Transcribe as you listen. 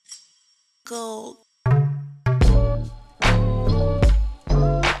Go.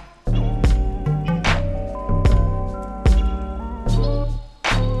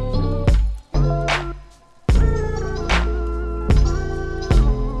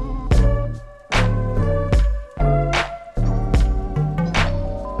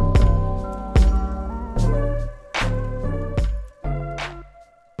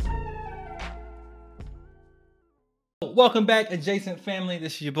 Welcome back, adjacent family.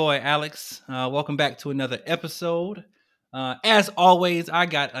 This is your boy Alex. Welcome back to another episode. As always, I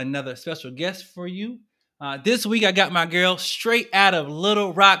got another special guest for you. This week, I got my girl straight out of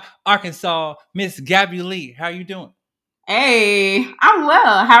Little Rock, Arkansas, Miss Gabby Lee. How you doing? Hey, I'm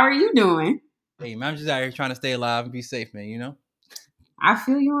well. How are you doing? Hey, man, I'm just out here trying to stay alive and be safe, man. You know, I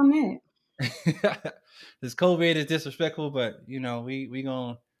feel you on that. this COVID is disrespectful, but you know, we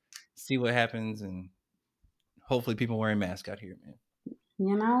gonna see what happens, and hopefully, people wearing masks out here, man.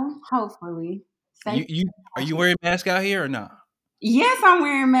 Hopefully. You are you wearing masks out here or not? Yes, I'm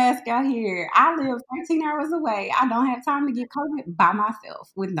wearing a mask out here. I live 13 hours away. I don't have time to get COVID by myself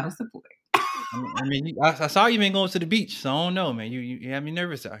with no support. I saw you been going to the beach, so I don't know, man. You have me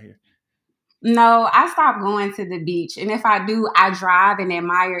nervous out here. No, I stopped going to the beach. And if I do, I drive and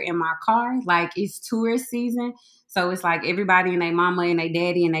admire in my car. Like it's tourist season. So it's like everybody and their mama and their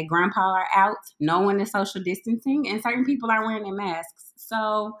daddy and their grandpa are out. No one is social distancing. And certain people are wearing their masks.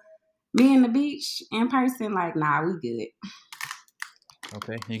 So me and the beach in person, like, nah, we good.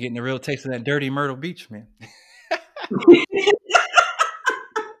 Okay, you're getting a real taste of that dirty Myrtle Beach, man.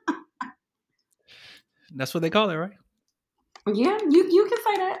 That's what they call it, right? Yeah, you can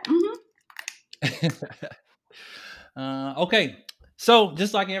say that. Okay, so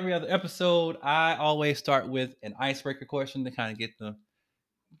just like every other episode, I always start with an icebreaker question to kind of get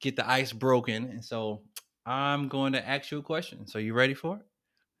the ice broken. And so I'm going to ask you a question. So you ready for it?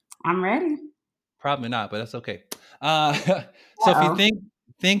 I'm ready. Probably not, but that's okay. So if you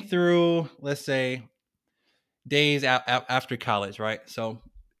think through, let's say, days after college, right? So,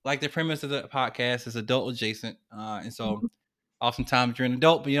 like the premise of the podcast is adult adjacent, and so oftentimes you're an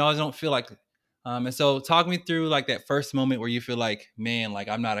adult, but you always don't feel like it. And so, talk me through like that first moment where you feel like, man, like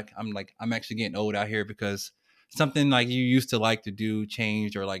I'm actually getting old out here because something like you used to like to do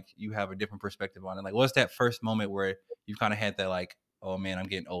changed, or like you have a different perspective on it. Like, what's that first moment where you kind of had that like, oh man, I'm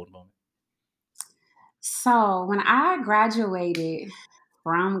getting old moment? So when I graduated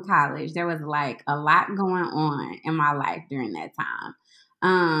from college, there was like a lot going on in my life during that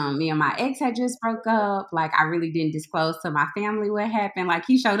time. Me and my ex had just broke up. Like I really didn't disclose to my family what happened. Like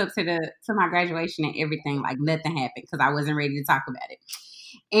he showed up to my graduation and everything, like nothing happened because I wasn't ready to talk about it.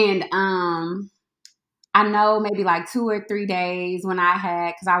 And I know maybe like 2 or 3 days when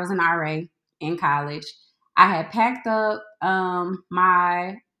because I was an RA in college, I had packed up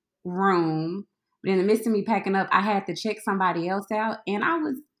my room. But in the midst of me packing up, I had to check somebody else out, and I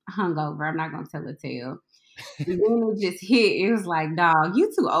was hungover. I'm not gonna tell a tale. And then it just hit. It was like, dog,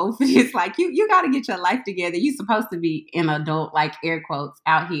 you too old for this. Like you got to get your life together. You supposed to be an adult, like air quotes,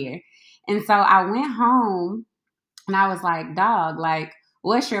 out here. And so I went home, and I was like, dog, like,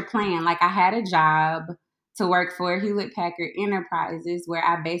 what's your plan? Like I had a job to work for Hewlett Packard Enterprises where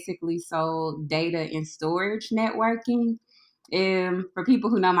I basically sold data and storage networking. For people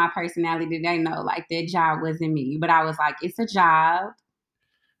who know my personality, they know like that job wasn't me. But I was like, it's a job.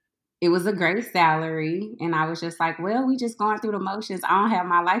 It was a great salary. And I was just like, well, we just going through the motions. I don't have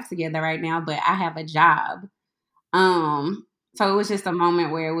my life together right now, but I have a job. So it was just a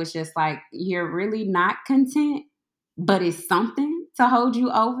moment where it was just like, you're really not content, but it's something to hold you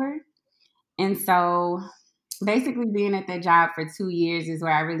over. And so basically being at that job for 2 years is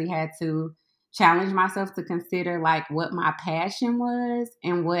where I really had to challenge myself to consider like what my passion was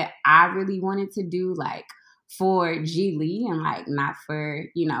and what I really wanted to do, like for G Lee and like not for,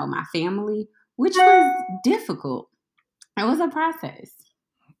 my family, which was difficult. It was a process.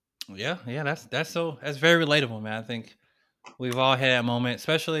 Yeah, that's very relatable, man. I think we've all had that moment,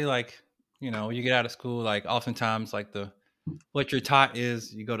 especially like, you get out of school, like oftentimes like what you're taught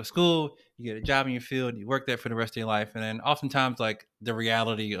is you go to school, you get a job in your field, you work there for the rest of your life. And then oftentimes like the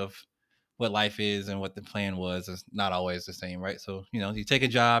reality of what life is and what the plan was is not always the same, right? So, you take a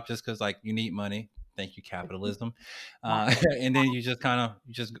job just because like you need money. Thank you, capitalism. And then you just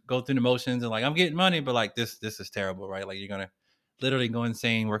go through the motions and like, I'm getting money, but like this is terrible, right? Like you're going to literally go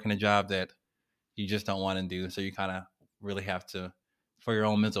insane working a job that you just don't want to do. So you kind of really have to, for your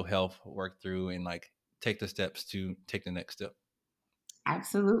own mental health, work through and like take the steps to take the next step.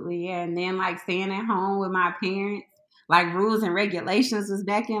 Absolutely, yeah. And then like staying at home with my parents, like rules and regulations was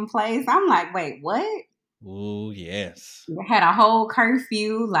back in place. I'm like, wait, what? Oh, yes. They had a whole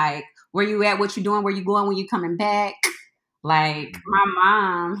curfew, like Where you at? What you doing? Where you going? When you coming back? Like my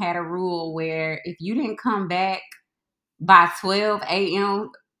mom had a rule where if you didn't come back by 12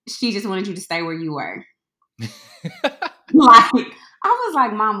 a.m., she just wanted you to stay where you were. Like I was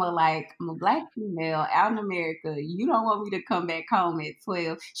like, Mama, like I'm a black female out in America. You don't want me to come back home at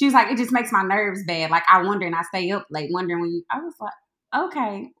 12. She was like, it just makes my nerves bad. Like I wonder and I stay up late wondering when you I was like,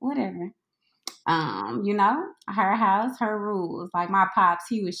 okay, whatever. You know, her house, her rules. Like my pops,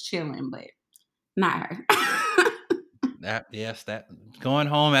 he was chilling, but not her. That going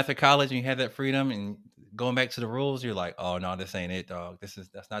home after college and you had that freedom and going back to the rules, you're like, oh no, this ain't it, dog.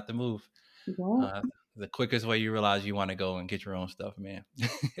 That's not the move. Yeah. Uh, the quickest way you realize you want to go and get your own stuff, man.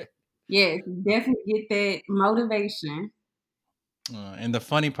 Yes, definitely get that motivation. And the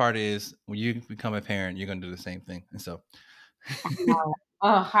funny part is when you become a parent, you're gonna do the same thing. And so I know.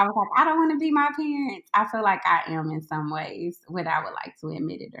 Oh, I was like, I don't want to be my parents. I feel like I am in some ways, whether I would like to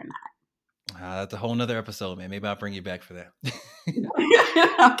admit it or that's a whole nother episode, man. Maybe I'll bring you back for that.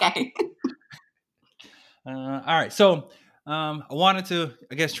 not. Okay. All right, so I wanted to,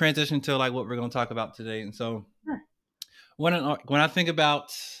 I guess, transition to like what we're going to talk about today. And so Sure. when I think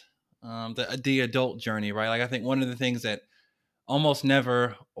about the adult journey, right? Like I think one of the things that almost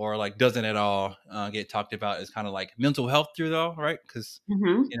never or like doesn't at all get talked about is kind of like mental health through though, right? Because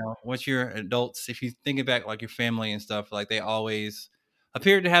Hmm. once you're adults, if you think about like your family and stuff, like they always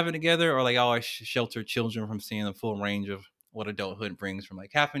appear to have it together, or like always shelter children from seeing the full range of what adulthood brings, from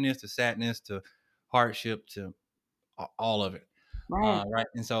like happiness to sadness to hardship to all of it, Right. right?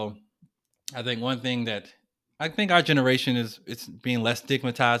 And so I think one thing that I think our generation is it's being less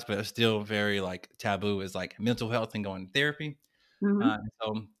stigmatized, but it's still very like taboo is like mental health and going to therapy. Hmm.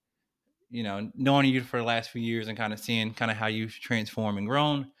 So knowing you for the last few years and kind of seeing kind of how you've transformed and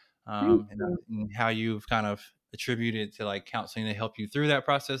grown, Thank and, you. and how you've kind of attributed to like counseling to help you through that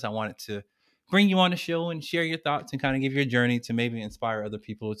process. I wanted to bring you on the show and share your thoughts and kind of give your journey to maybe inspire other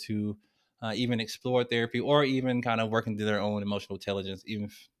people to even explore therapy or even kind of working through their own emotional intelligence, even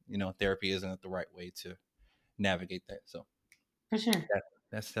if therapy isn't the right way to navigate that. So For sure.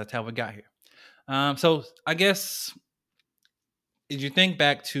 that's how we got here. So I guess, did you think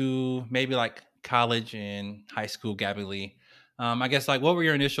back to maybe like college and high school, Gabby Lee? I guess like what were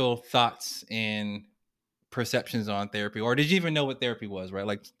your initial thoughts and perceptions on therapy, or did you even know what therapy was? Right,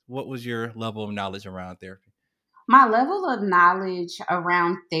 like what was your level of knowledge around therapy? My level of knowledge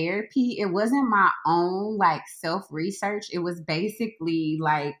around therapy, it wasn't my own like self research. It was basically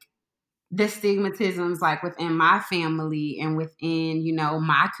like the stigmatisms like within my family and within,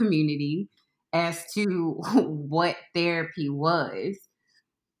 my community as to what therapy was.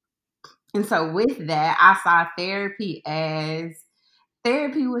 And so with that, I saw therapy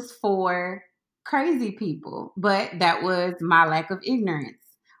was for crazy people, but that was my lack of ignorance.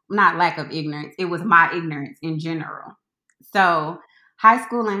 Not lack of ignorance, it was my ignorance in general. So, high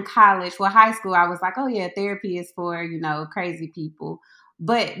school and college, well, high school, I was like, oh, yeah, therapy is for, crazy people.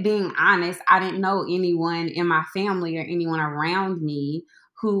 But being honest, I didn't know anyone in my family or anyone around me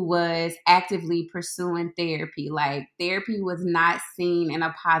who was actively pursuing therapy. Like, therapy was not seen in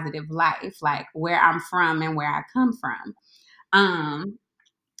a positive life, like where I'm from and where I come from. Um,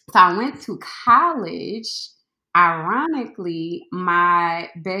 so I went to college. Ironically, my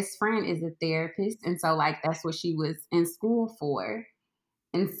best friend is a therapist. And so, like, that's what she was in school for.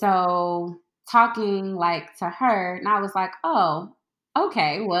 And so, talking like to her, and I was like, oh,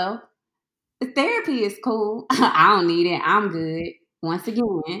 okay, well, therapy is cool. I don't need it. I'm good. Once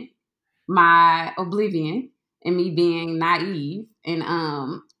again, my oblivion and me being naive and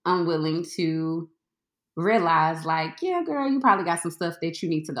unwilling to realize like, yeah, girl, you probably got some stuff that you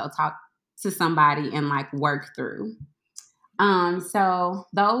need to go talk to somebody and like work through. So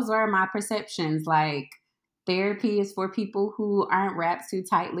those were my perceptions. Like therapy is for people who aren't wrapped too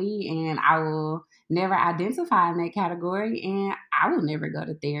tightly, and I will never identify in that category, and I will never go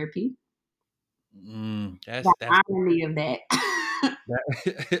to therapy. That's The that's irony of that.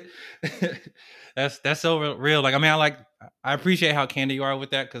 that, that's so real. Like I mean, I appreciate how candid you are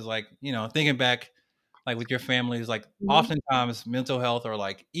with that, because like thinking back, like with your families, like Mhm. oftentimes mental health or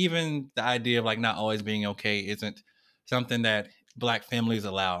like even the idea of like not always being okay isn't something that black families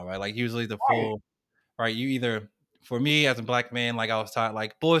allow, right? Like usually the Right, full, right? You either, for me as a black man, like I was taught,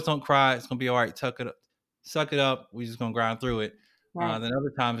 like boys don't cry, it's gonna be all right, tuck it up, suck it up, we just gonna grind through it. right. Then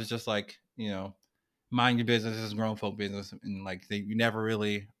other times it's just like mind your business, is grown folk business, and like you never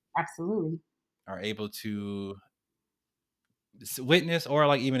really Absolutely. are able to witness or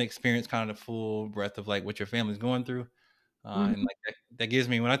like even experience kind of the full breadth of like what your family's going through. And Mhm. like that gives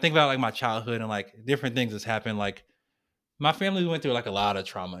me, when I think about like my childhood and like different things that's happened, like my family went through like a lot of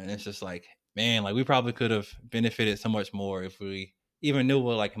trauma, and it's just like, man, like we probably could have benefited so much more if we even knew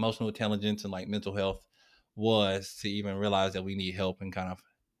what like emotional intelligence and like mental health was, to even realize that we need help and kind of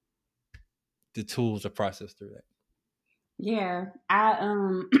the tools to process through that. Yeah,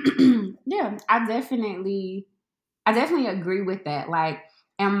 yeah, I definitely agree with that. Like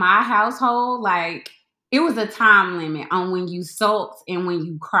in my household, like it was a time limit on when you sulked and when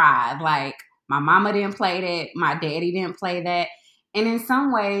you cried. Like my mama didn't play that, my daddy didn't play that. And in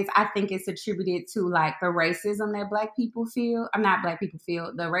some ways, I think it's attributed to like the racism that black people feel. I'm not black people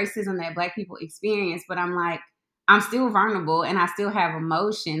feel, the racism that black people experience. But I'm like, I'm still vulnerable and I still have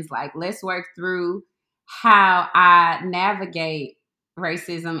emotions. Like, let's work through how I navigate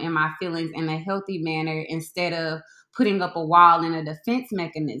racism and my feelings in a healthy manner instead of putting up a wall in a defense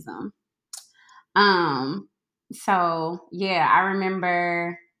mechanism. Um, so yeah, I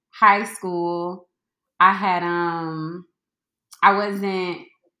remember high school. I had I wasn't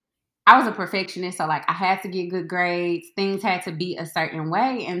I was a perfectionist, so like I had to get good grades. Things had to be a certain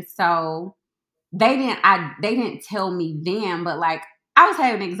way. And so they didn't tell me then, but like I was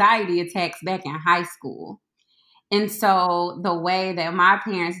having anxiety attacks back in high school. And so the way that my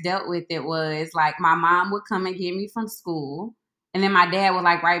parents dealt with it was like my mom would come and get me from school. And then my dad would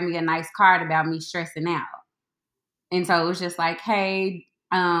like write me a nice card about me stressing out. And so it was just like, hey,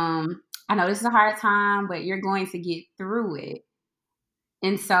 I know this is a hard time, but you're going to get through it.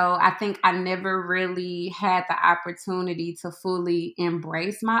 And so I think I never really had the opportunity to fully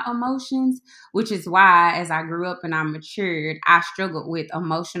embrace my emotions, which is why as I grew up and I matured, I struggled with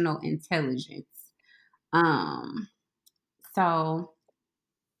emotional intelligence. Um, so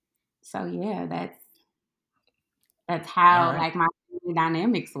yeah, that's All how right. like my family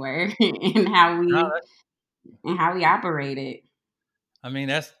dynamics were and No, how we operated. I mean,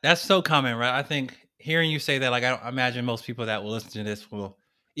 that's so common, right? I think hearing you say that, like, I imagine most people that will listen to this will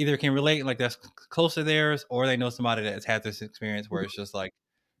either can relate, like that's close to theirs, or they know somebody that's had this experience where it's just like,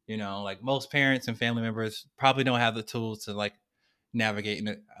 like most parents and family members probably don't have the tools to like navigate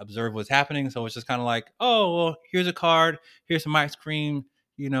and observe what's happening. So it's just kind of like, oh, well, here's a card, here's some ice cream,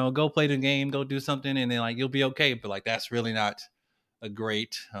 go play the game, go do something, and then like you'll be okay. But like that's really not a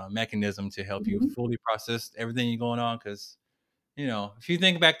great mechanism to help you Mhm. fully process everything you're going on, because if you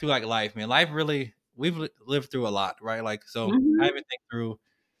think back through like life, man, life really we've lived through a lot, right? Like, so I Mhm. even think through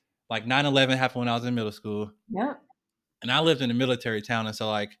like 9/11 happened when I was in middle school, Yep. and I lived in a military town, and so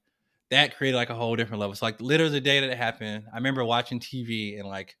like that created like a whole different level. So like literally the day that it happened, I remember watching TV and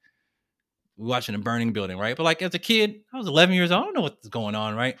like we watching a burning building, right? But like as a kid, I was 11 years old, I don't know what's going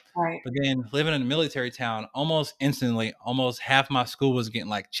on, right? Right. But then living in a military town, almost instantly, almost half my school was getting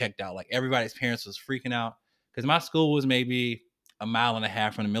like checked out. Like everybody's parents was freaking out because my school was maybe a mile and a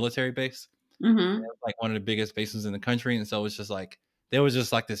half from the military base. It Mhm. was like one of the biggest bases in the country, and so it's just like there was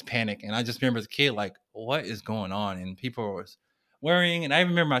just like this panic, and I just remember as a kid, like, what is going on? And people was worrying, and I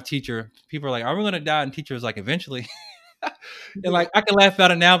even remember my teacher. People were like, "Are we going to die?" And teacher was like, "Eventually." And Yeah, like I can laugh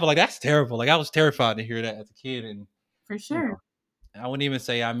about it now, but like that's terrible. Like I was terrified to hear that as a kid, and for you sure. know, I wouldn't even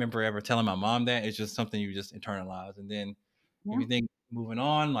say I remember ever telling my mom that. It's just something you just internalize, and then if Yeah. you think moving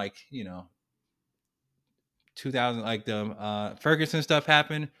on, like 2000, like the Ferguson stuff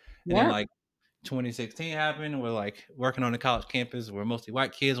happened, and then Yep. like 2016 happened. We're like working on the college campus. We're mostly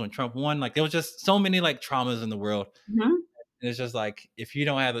white kids when Trump won. Like there was just so many like traumas in the world. Mhm. And it's just like if you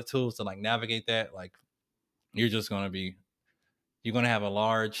don't have the tools to like navigate that, like you're just you're gonna have a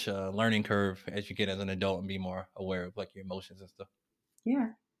large learning curve as you get as an adult and be more aware of like your emotions and stuff.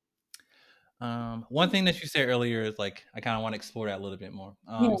 Yeah. One thing that you said earlier is like I kind of want to explore that a little bit more.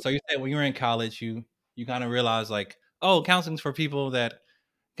 Yeah. So you said when you were in college, you kind of realized like, oh, counseling's for people that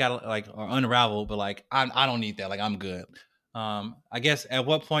got like or unraveled, but like I don't need that. Like I'm good. I guess at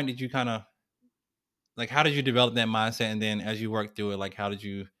what point did you kind of like how did you develop that mindset, and then as you worked through it, like how did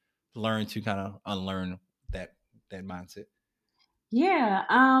you learn to kind of unlearn that mindset?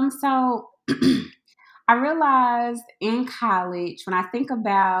 Yeah. So I realized in college when I think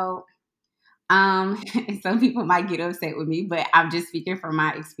about and some people might get upset with me, but I'm just speaking from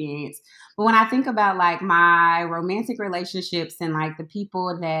my experience. But when I think about like my romantic relationships and like the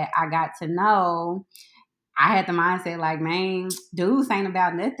people that I got to know, I had the mindset like, man, dudes ain't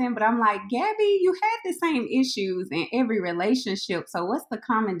about nothing. But I'm like, Gabby, you had the same issues in every relationship. So what's the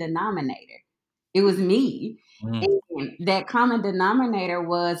common denominator? It was me. Mm, And that common denominator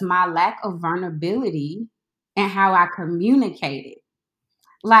was my lack of vulnerability and how I communicated.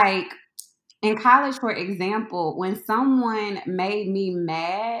 Like in college, for example, when someone made me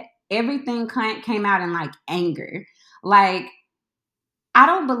mad, everything came out in like anger. Like I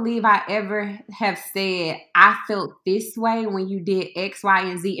don't believe I ever have said I felt this way when you did X, Y,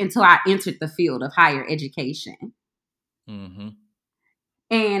 and Z until I entered the field of higher education. Mm-hmm.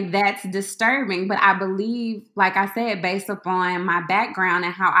 And that's disturbing. But I believe, like I said, based upon my background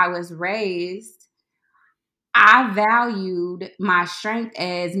and how I was raised, I valued my strength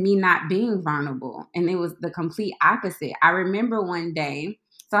as me not being vulnerable. And it was the complete opposite. I remember one day,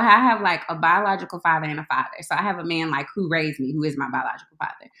 so I have like a biological father and a father. So I have a man like who raised me, who is my biological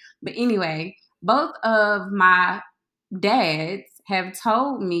father. But anyway, both of my dads have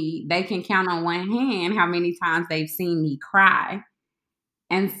told me they can count on one hand how many times they've seen me cry.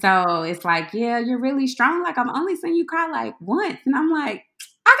 And so it's like, yeah, you're really strong. Like, I'm only seeing you cry like once. And I'm like,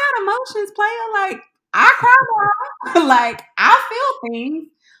 I got emotions, player. Like, I cry, like, I feel things.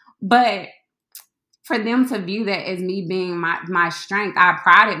 But for them to view that as me being my strength, I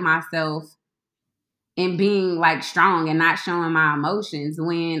prided myself in being like strong and not showing my emotions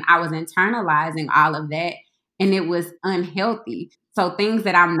when I was internalizing all of that and it was unhealthy. So things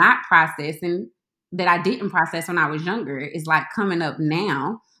that I'm not processing that I didn't process when I was younger is like coming up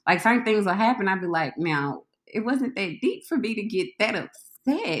now. Like certain things will happen. I'd be like, now it wasn't that deep for me to get that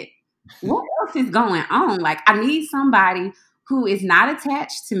upset. What else is going on? Like I need somebody who is not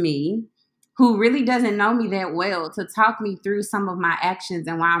attached to me, who really doesn't know me that well to talk me through some of my actions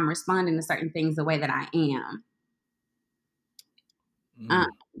and why I'm responding to certain things the way that I am. Uh,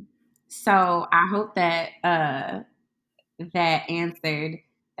 Mm. so I hope that that answered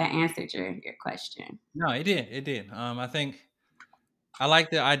your question. No, it did. It did. I think I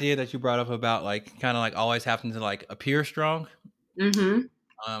like the idea that you brought up about like kind of like always having to like appear strong. Mm-hmm.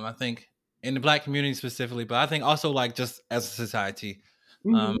 I think in the black community specifically, but I think also like just as a society,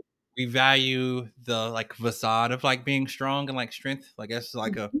 Mm-hmm. um, we value the like facade of like being strong and like strength. Like it's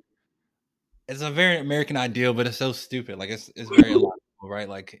like a it's a very American ideal, but it's so stupid. Like it's very illogical, right?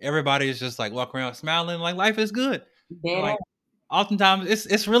 Like everybody is just like walking around smiling, like life is good. And Dead like oftentimes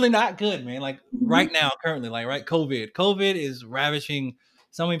it's really not good, man. Like mm-hmm. right now, currently, like right, COVID is ravishing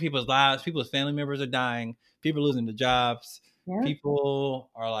so many people's lives. People's family members are dying. People are losing their jobs. Yep.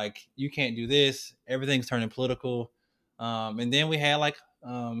 People are like, you can't do this. Everything's turning political. And then we had like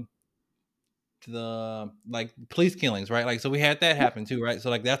the like police killings, right? Like so we had that happen too, right?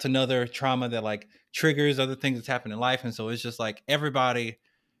 So like that's another trauma that like triggers other things that's happened in life. And so it's just like everybody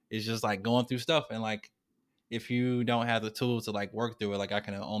is just like going through stuff and like if you don't have the tools to like work through it, like I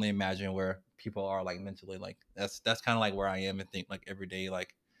can only imagine where people are like mentally. Like that's kind of like where I am and think like every day,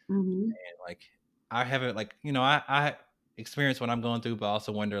 like Mm-hmm. and like I haven't like I experience what I'm going through, but I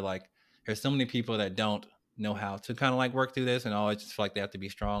also wonder like there's so many people that don't know how to kind of like work through this and always just feel like they have to be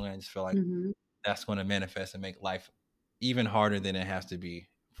strong and I just feel like Mm-hmm. that's going to manifest and make life even harder than it has to be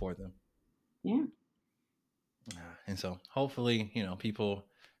for them. Yeah. And so hopefully, people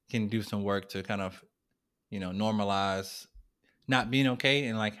can do some work to kind of, normalize not being okay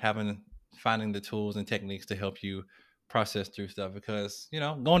and like finding the tools and techniques to help you process through stuff because,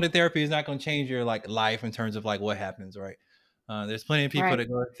 going to therapy is not going to change your like life in terms of like what happens, right? There's plenty of people Right. that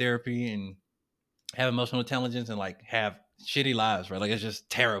go to therapy and have emotional intelligence and like have shitty lives, right? Like it's just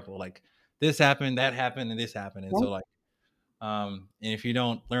terrible. Like this happened, that happened, and this happened. And Yeah, so like and if you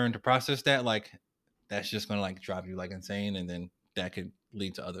don't learn to process that, like that's just gonna like drive you like insane, and then that could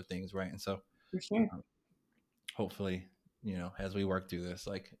lead to other things, right? And so for sure. um, hopefully, as we work through this,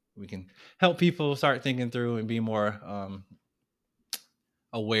 like we can help people start thinking through and be more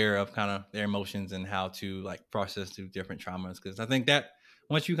aware of kind of their emotions and how to like process through different traumas. Because I think that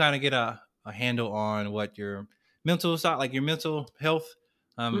once you kind of get a handle on what your mental side, like your mental health,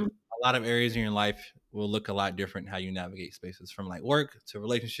 Mm-hmm. a lot of areas in your life will look a lot different how you navigate spaces from like work to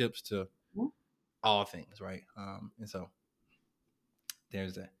relationships to all things, right? And so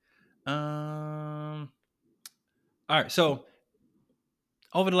there's that. All right, so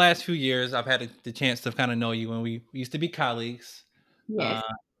over the last few years, I've had the chance to kind of know you when we used to be colleagues, Yes.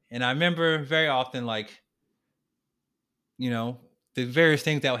 uh, and I remember very often like you know, the various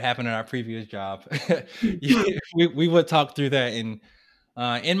things that would happen in our previous job. Mhm. we would talk through that. And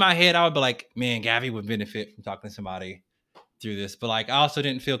in my head, I would be like, man, Gabby would benefit from talking to somebody through this. But like, I also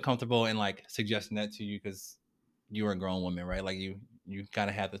didn't feel comfortable in like suggesting that to you because you were a grown woman, right? Like you kind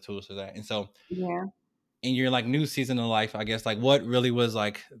of had the tools for that. And so Yeah. in your like new season of life, I guess like what really was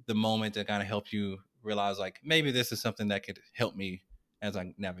like the moment that kind of helped you realize like maybe this is something that could help me as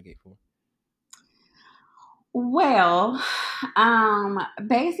I navigate forward. Well,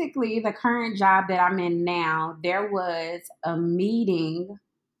 basically, the current job that I'm in now, there was a meeting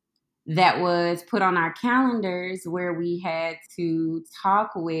that was put on our calendars where we had to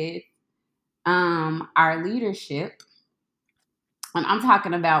talk with our leadership And I'm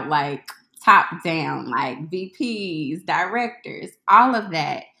talking about like top down, like VPs, directors, all of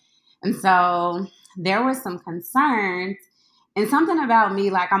that. And so there were some concerns and something about me,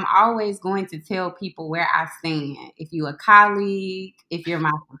 like I'm always going to tell people where I stand. If you're a colleague, if you're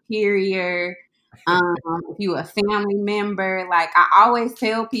my superior, if you a family member, like I always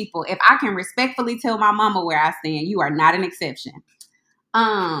tell people, if I can respectfully tell my mama where I stand, you are not an exception.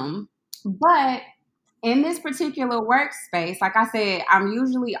 But in this particular workspace, like I said, I'm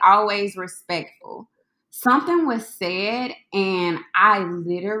usually always respectful. Something was said, and I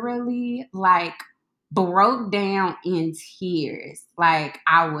literally like broke down in tears. Like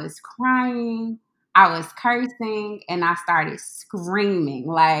I was crying, I was cursing, and I started screaming.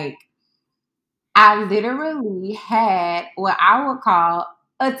 Like I literally had what I would call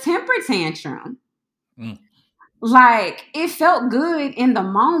a temper tantrum. Mm. Like it felt good in the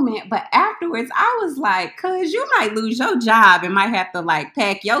moment, but afterwards I was like, cuz you might lose your job and might have to like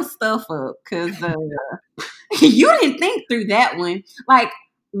pack your stuff up cuz you didn't think through that one. Like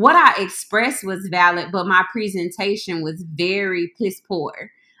what I expressed was valid, but my presentation was very piss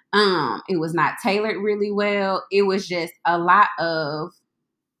poor. It was not tailored really well. It was just a lot of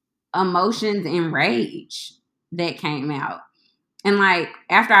emotions and rage that came out. And like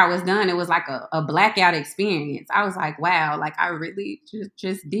after I was done, it was like a blackout experience. I was like, wow, like I really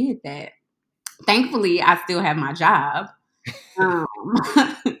just did that. Thankfully, I still have my job. Um,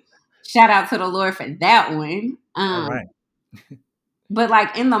 shout out to the Lord for that one. All right. But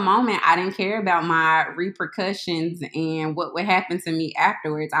like in the moment, I didn't care about my repercussions and what would happen to me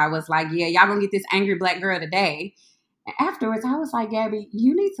afterwards. I was like, yeah, y'all gonna get this angry black girl today. And afterwards, I was like, Gabby,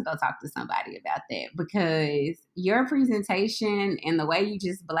 you need to go talk to somebody about that because your presentation and the way you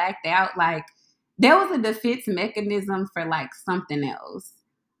just blacked out, like there was a defense mechanism for like something else.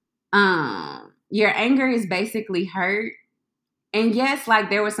 Your anger is basically hurt. And yes, like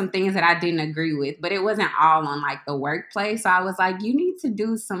there were some things that I didn't agree with, but it wasn't all on like the workplace. So I was like, you need to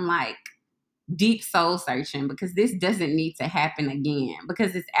do some like deep soul searching because this doesn't need to happen again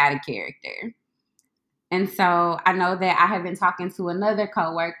because it's out of character. And so I know that I have been talking to another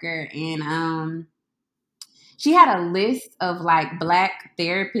coworker and she had a list of like black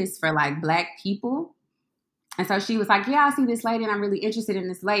therapists for like black people. And so she was like, yeah, I see this lady and I'm really interested in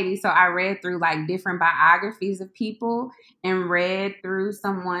this lady. So I read through like different biographies of people and read through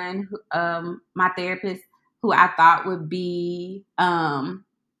someone, my therapist, who I thought would be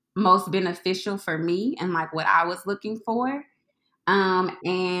most beneficial for me and like what I was looking for.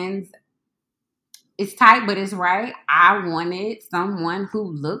 And it's tight, but it's right. I wanted someone who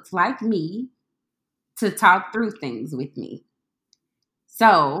looked like me to talk through things with me.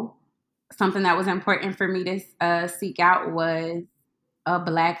 So something that was important for me to seek out was a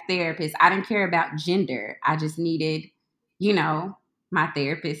black therapist. I didn't care about gender. I just needed, you know, my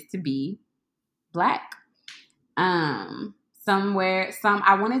therapist to be black. I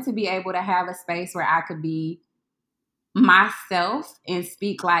wanted to be able to have a space where I could be myself and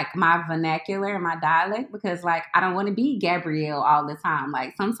speak like my vernacular and my dialect because like I don't want to be Gabrielle all the time.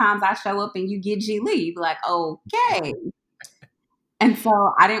 Like sometimes I show up and you get G Lee, like, okay. And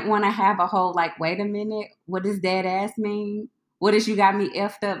so I didn't want to have a whole like, wait a minute, what does dead ass mean? What does you got me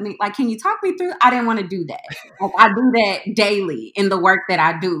effed up mean? Like, can you talk me through? I didn't want to do that. Like I do that daily in the work that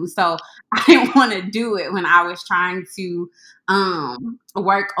I do. So I didn't want to do it when I was trying to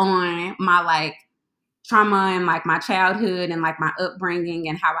work on my like trauma and like my childhood and like my upbringing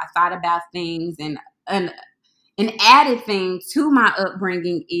and how I thought about things and an added thing to my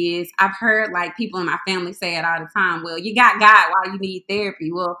upbringing is I've heard like people in my family say it all the time. Well, you got God while you need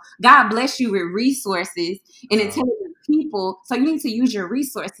therapy. Well, God bless you with resources and intelligent people, so you need to use your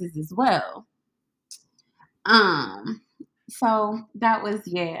resources as well. Um, so that was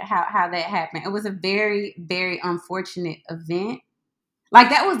how that happened. It was a very very unfortunate event. Like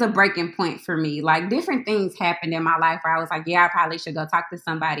that was a breaking point for me. Like different things happened in my life where I was like, yeah, I probably should go talk to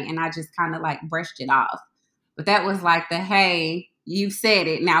somebody, and I just kind of like brushed it off. But that was like the hey, you said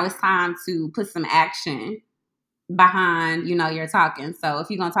it. Now it's time to put some action behind, your talking. So if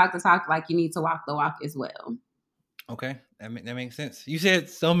you're gonna talk the talk, like you need to walk the walk as well. Okay, that makes sense. You said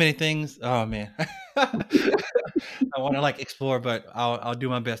so many things. Oh man, I want to like explore, but I'll do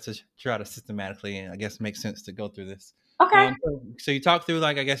my best to try to systematically and I guess make sense to go through this. Okay. So you talked through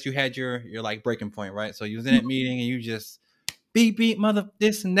like I guess you had your like breaking point, right? So you was in that meeting and you just beep beep mother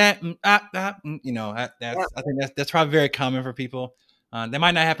this and that Yep. I think that's probably very common for people. That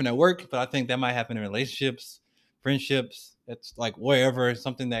might not happen at work, but I think that might happen in relationships, friendships. It's like wherever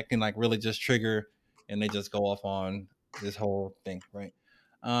something that can like really just trigger and they just go off on this whole thing, right?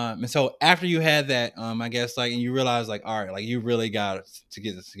 And so after you had that, I guess like, and you realize like, all right, like you really got to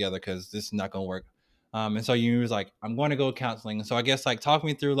get this together because this is not gonna work. And so you was like, I'm going to go counseling. And so I guess like talk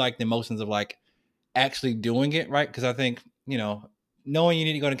me through like the emotions of like actually doing it, right? Because I think, knowing you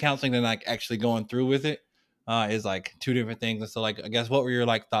need to go to counseling and like actually going through with it is like two different things. And so like, I guess what were your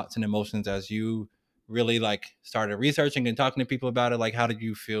like thoughts and emotions as you really like started researching and talking to people about it? Like, how did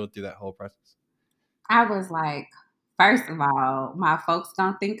you feel through that whole process? I was like, first of all, my folks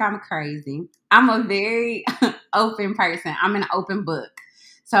don't think I'm crazy. I'm a very open person. I'm an open book.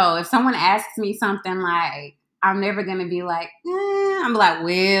 So if someone asks me something like, I'm never gonna be like, I'm like,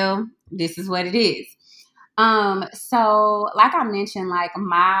 well, this is what it is. So like I mentioned, like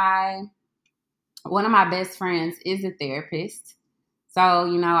my one of my best friends is a therapist. So,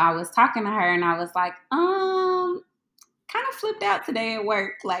 I was talking to her and I was like, kind of flipped out today at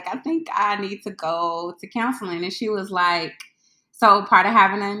work. Like, I think I need to go to counseling. And she was like, so part of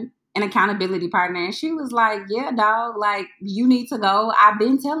having an accountability partner. And she was like, yeah, dog, like you need to go. I've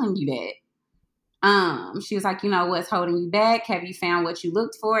been telling you that. She was like, what's holding you back? Have you found what you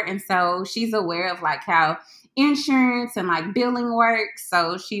looked for? And so she's aware of like how insurance and like billing works.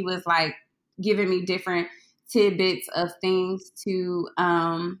 So she was like giving me different tidbits of things to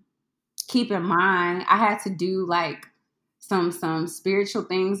keep in mind. I had to do like some spiritual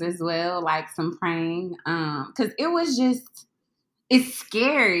things as well, like some praying. Because it's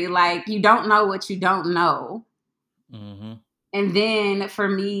scary. Like you don't know what you don't know. Mm-hmm. And then for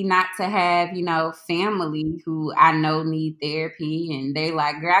me not to have, family who I know need therapy and they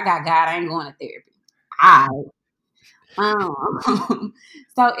like, girl, I got God, I ain't going to therapy. I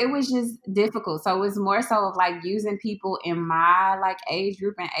so it was just difficult. So it was more so of like using people in my like age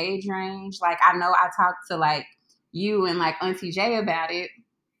group and age range. Like I know I talked to like you and like Auntie J about it.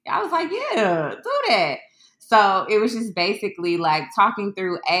 I was like, yeah, do that. So it was just basically like talking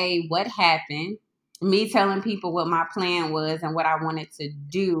through what happened, me telling people what my plan was and what I wanted to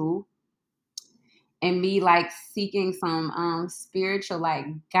do, and me like seeking some spiritual like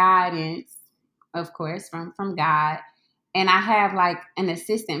guidance, of course, from God. And I have like an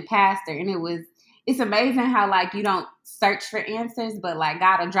assistant pastor, and it's amazing how like you don't search for answers, but like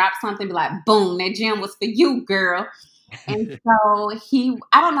God will drop something, be like, boom, that gym was for you, girl. And so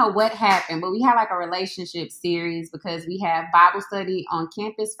I don't know what happened, but we had like a relationship series because we have Bible study on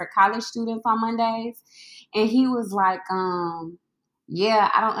campus for college students on Mondays. And he was like, yeah,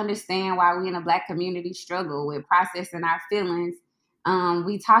 I don't understand why we in the Black community struggle with processing our feelings.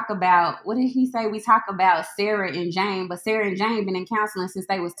 We talk about, what did he say? We talk about Sarah and Jane, but Sarah and Jane been in counseling since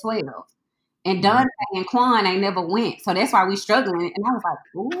they was 12. And Dante and Quan ain't never went. So that's why we struggling. And I was like,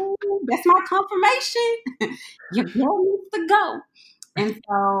 ooh, that's my confirmation. Your girl needs to go. And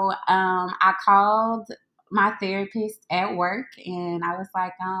so I called my therapist at work and I was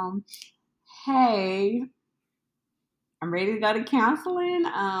like, hey, I'm ready to go to counseling.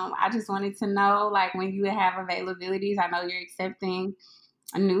 I just wanted to know, like, when you would have availabilities. I know you're accepting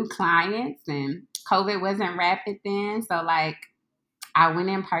new clients, and COVID wasn't rapid then. So, like, I went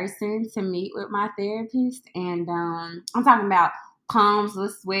in person to meet with my therapist, and I'm talking about palms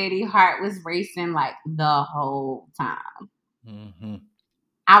was sweaty, heart was racing like the whole time. Mm-hmm.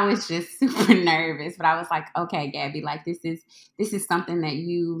 I was just super nervous, but I was like, okay, Gabby, like this is something that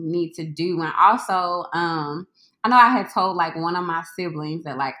you need to do. And also, I know I had told like one of my siblings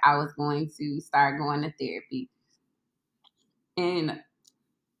that like I was going to start going to therapy. And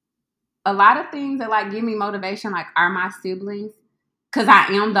a lot of things that like give me motivation, like are my siblings. Cause I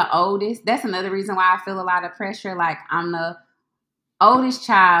am the oldest. That's another reason why I feel a lot of pressure. Like I'm the oldest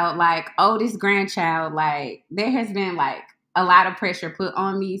child, like oldest grandchild. Like there has been like a lot of pressure put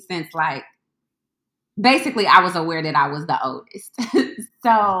on me since like basically I was aware that I was the oldest.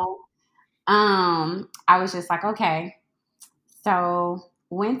 So I was just like, okay. So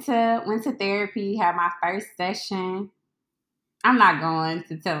went to therapy, had my first session. I'm not going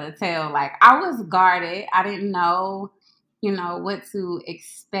to tell a tale. Like I was guarded. I didn't know, what to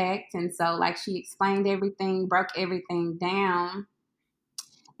expect. And so like she explained everything, broke everything down.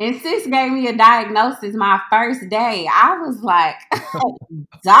 And sis gave me a diagnosis my first day. I was like,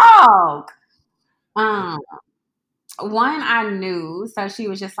 dog. Um, One I knew, so she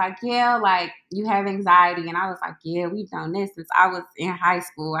was just like, yeah, like you have anxiety. And I was like, yeah, we've done this since I was in high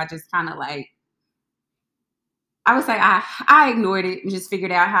school. I just kind of like, I was like, I ignored it and just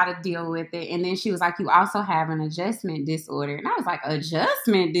figured out how to deal with it. And then she was like, you also have an adjustment disorder. And I was like,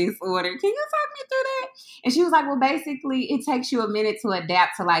 adjustment disorder? Can you talk me through that? And she was like, well, basically it takes you a minute to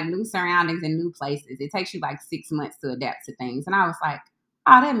adapt to like new surroundings and new places. It takes you like 6 months to adapt to things. And I was like,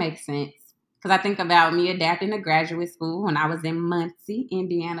 oh, that makes sense. Because I think about me adapting to graduate school when I was in Muncie,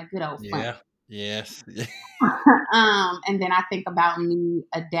 Indiana, good old fun. Yeah. Yes. And then I think about me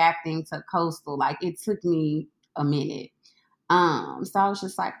adapting to coastal. Like it took me a minute. So I was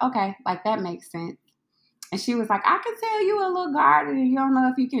just like, okay, like that makes sense. And she was like, I can tell you a little garden and you don't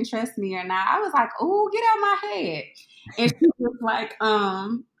know if you can trust me or not. I was like, oh, get out my head. And she was like,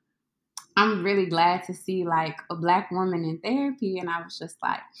 I'm really glad to see like a Black woman in therapy. And I was just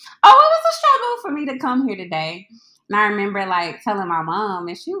like, oh, it was a struggle for me to come here today. And I remember like telling my mom,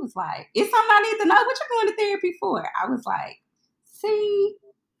 and she was like, it's something I need to know. What you going to therapy for? I was like, see,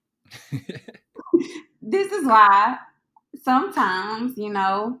 this is why sometimes,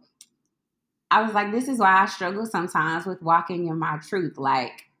 I was like, this is why I struggle sometimes with walking in my truth.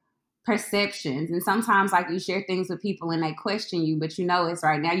 Like, perceptions, and sometimes like you share things with people and they question you, but it's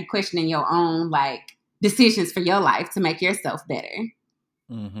right now you questioning your own like decisions for your life to make yourself better.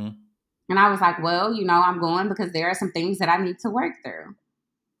 Mm-hmm. And I was like, well, I'm going because there are some things that I need to work through.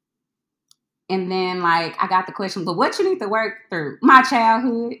 And then like I got the question, but what you need to work through? My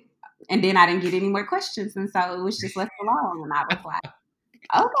childhood. And then I didn't get any more questions, and so it was just left alone, and I was like,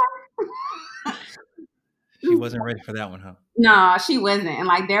 okay. She wasn't ready for that one, huh? No, she wasn't. And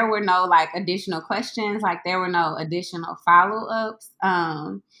like there were no like additional questions, like there were no additional follow-ups.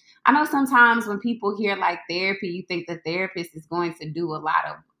 I know sometimes when people hear like therapy, you think the therapist is going to do a lot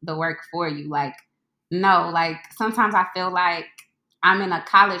of the work for you. Like, no, like sometimes I feel like I'm in a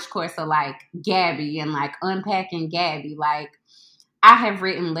college course of like Gabby and like unpacking Gabby. Like I have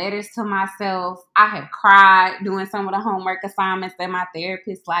written letters to myself. I have cried doing some of the homework assignments that my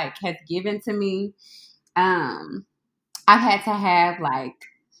therapist like has given to me. Um I've had to have like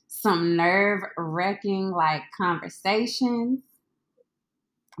some nerve wracking like conversations.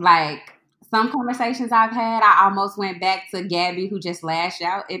 Like some conversations I've had, I almost went back to Gabby who just lashed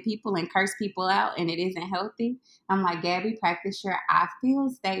out at people and cursed people out, and it isn't healthy. I'm like, Gabby, practice your I feel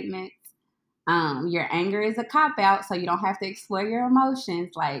statements. Your anger is a cop out, so you don't have to explore your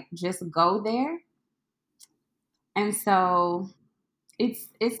emotions. Like just go there. And so it's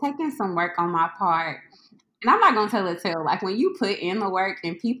taking some work on my part. And I'm not gonna tell a tale. Like when you put in the work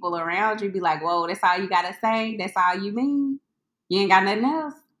and people around you be like, "Whoa, that's all you gotta say. That's all you mean. You ain't got nothing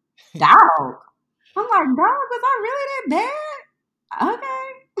else." Dog. I'm like, dog, was I really that bad?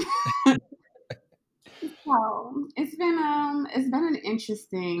 Okay. So it's been an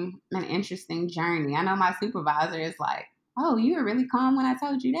interesting journey. I know my supervisor is like, "Oh, you were really calm when I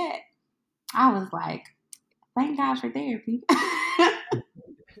told you that." I was like, "Thank God for therapy."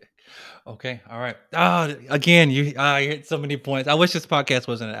 Okay, all right. Again, you hit so many points. I wish this podcast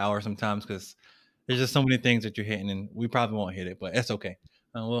wasn't an hour sometimes because there's just so many things that you're hitting, and we probably won't hit it, but it's okay.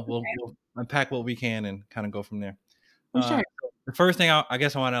 We'll unpack what we can and kind of go from there. For sure. The first thing I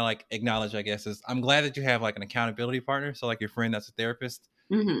guess I want to like acknowledge, I guess, is I'm glad that you have like an accountability partner. So like your friend that's a therapist.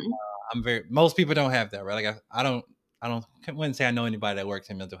 Hmm. Most people don't have that, right? Like I wouldn't say I know anybody that works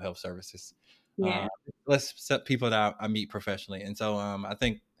in mental health services. Uh, Yeah. let's set people that I meet professionally, and so I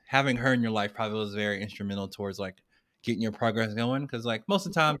think having her in your life probably was very instrumental towards like getting your progress going. Because like most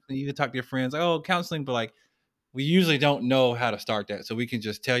of the time you can talk to your friends like, oh, counseling, but like we usually don't know how to start that, so we can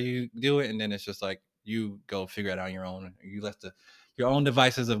just tell you do it, and then it's just like you go figure it out on your own. You left your own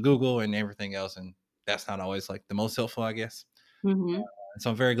devices of Google and everything else, and that's not always like the most helpful, I guess. Hmm. So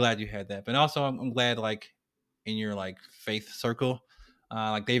I'm very glad you had that. But also I'm glad like in your like faith circle,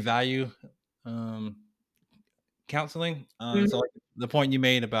 like they value um, counseling. So Hmm. like the point you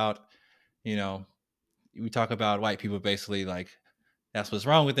made about you know we talk about white people basically like that's what's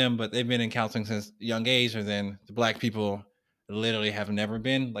wrong with them, but they've been in counseling since a young age, and then the black people literally have never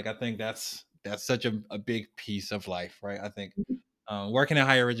been. Like I think that's such a big piece of life, right? I think working in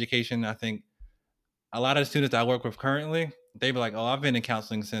higher education, I think a lot of the students I work with currently, they be like, "Oh, I've been in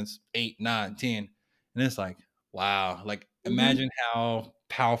counseling since 8, 9, 10," and it's like, wow, like Hmm. imagine how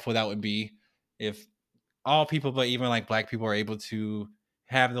powerful that would be if all people, but even like black people, are able to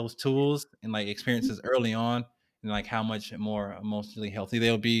have those tools and like experiences early on, and like how much more emotionally healthy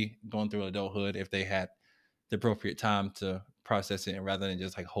they'll be going through adulthood if they had the appropriate time to process it, and rather than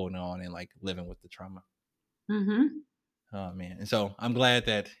just like holding on and like living with the trauma. Hmm. Oh man, and so I'm glad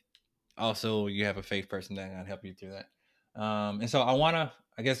that also you have a faith person that can help you through that. And so I want to,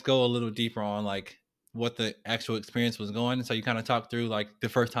 I guess, go a little deeper on like what the actual experience was going. So you kind of talked through like the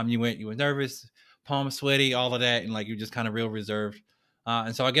first time you went, you were nervous, palms sweaty, all of that, and like you just kind of real reserved.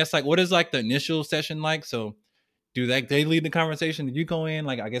 And so I guess like what is like the initial session like? So do they lead the conversation? Did you go in?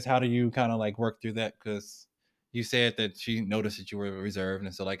 Like I guess how do you kind of like work through that? Because you said that she noticed that you were reserved,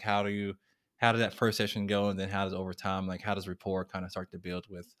 and so like how did that first session go, and then how does over time like how does rapport kind of start to build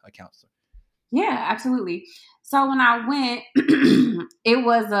with a counselor? Yeah, absolutely. So when I went, it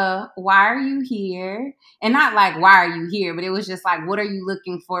was a why are you here? And not like why are you here, but it was just like what are you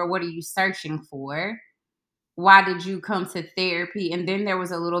looking for? What are you searching for? Why did you come to therapy? And then there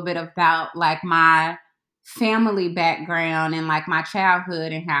was a little bit about like my family background and like my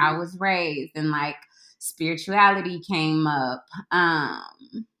childhood and how I was raised and like spirituality came up.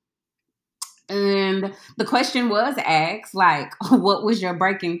 And the question was asked, like, what was your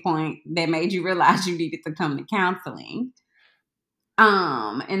breaking point that made you realize you needed to come to counseling?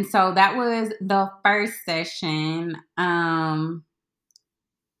 And so that was the first session.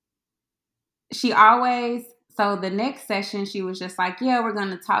 She always, so the next session, she was just like, yeah, we're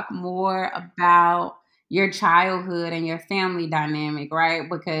going to talk more about your childhood and your family dynamic, right?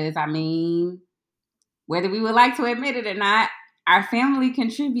 Because I mean, whether we would like to admit it or not, our family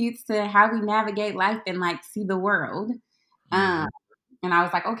contributes to how we navigate life and like see the world. Um, Hmm. and I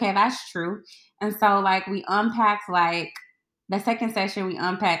was like, okay, that's true. And so like we unpacked like the second session, we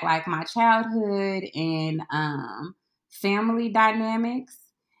unpacked like my childhood and family dynamics.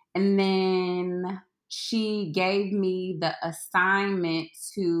 And then she gave me the assignment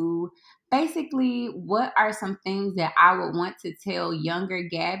to basically what are some things that I would want to tell younger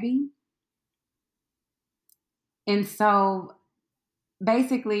Gabby. And so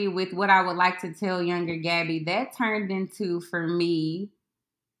basically with what I would like to tell younger Gabby, that turned into for me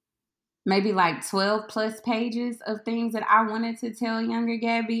maybe like 12 plus pages of things that I wanted to tell younger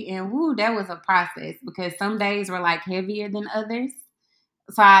Gabby. And whoo, that was a process because some days were like heavier than others.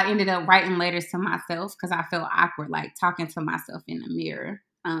 So I ended up writing letters to myself because I felt awkward like talking to myself in the mirror.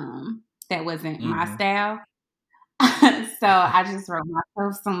 That wasn't my Hmm. style. So I just wrote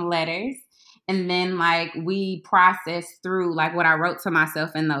myself some letters. And then like we processed through like what I wrote to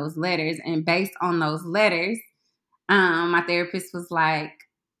myself in those letters. And based on those letters, my therapist was like,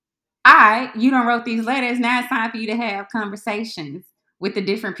 you don't wrote these letters. Now it's time for you to have conversations with the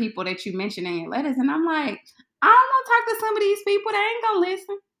different people that you mentioned in your letters. And I'm like, I don't want to talk to some of these people that ain't gonna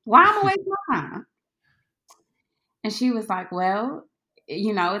listen. Why am I wasting my time? And she was like, well,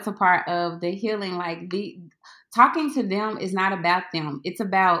 it's a part of the healing. Like the talking to them is not about them. It's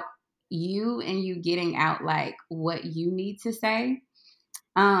about you and you getting out like what you need to say.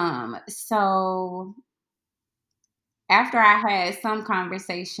 So after I had some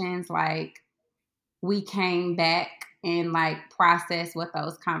conversations, like we came back and like processed what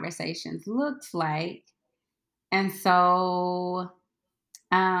those conversations looked like. And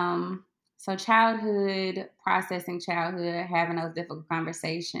um so childhood, processing childhood, having those difficult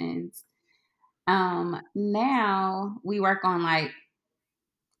conversations. Now we work on like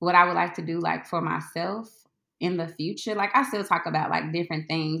what I would like to do like for myself in the future. Like I still talk about like different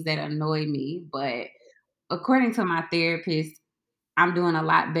things that annoy me, but according to my therapist, I'm doing a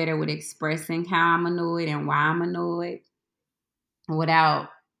lot better with expressing how I'm annoyed and why I'm annoyed without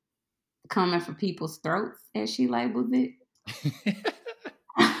coming for people's throats, as she labels it.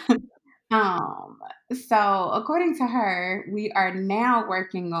 um, so according to her, we are now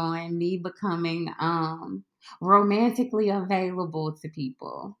working on me becoming romantically available to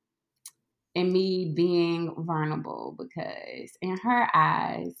people and me being vulnerable because in her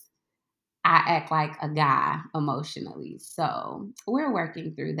eyes, I act like a guy emotionally. So we're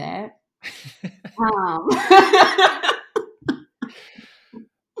working through that. Um,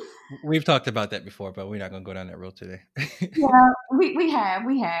 We've talked about that before, but we're not gonna go down that road today. yeah,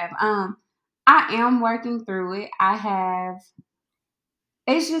 we have. I am working through it. I have.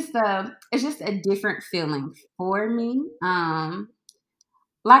 It's just a different feeling for me.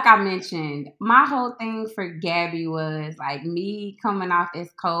 Like I mentioned, my whole thing for Gabby was like me coming off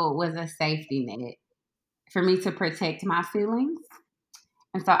as cold was a safety net for me to protect my feelings.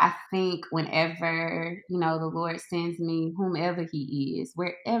 And so I think whenever, the Lord sends me whomever he is,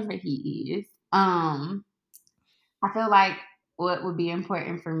 wherever he is, I feel like what would be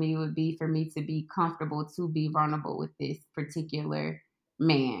important for me would be for me to be comfortable to be vulnerable with this particular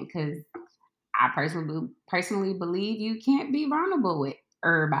man because I personally believe you can't be vulnerable with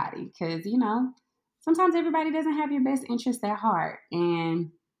everybody because sometimes everybody doesn't have your best interest at heart,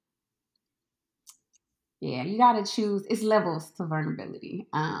 and yeah, you got to choose. It's levels to vulnerability,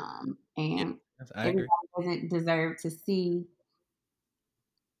 Yeah, and I everybody agree. doesn't deserve to see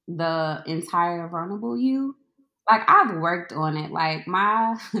the entire vulnerable you. Like I've worked on it. Like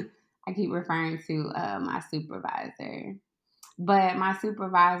my, I keep referring to my supervisor, but my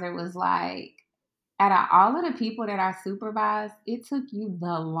supervisor was like, out of all of the people that I supervised, it took you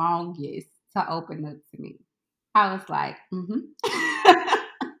the longest to open up to me. I was like, I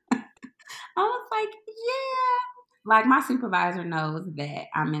was like, yeah. Like my supervisor knows that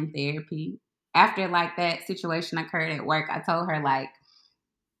I'm in therapy. after like that situation occurred at work, I told her like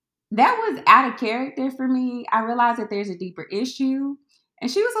that was out of character for me. I realized that there's a deeper issue,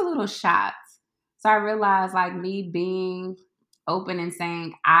 and she was a little shocked. So I realized like me being open and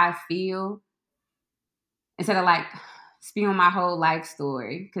saying I feel instead of like spewing my whole life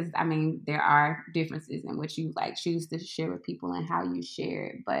story, because I mean there are differences in what you like choose to share with people and how you share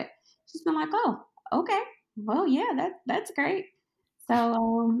it, but she's been like, oh, okay, well, yeah, that's great.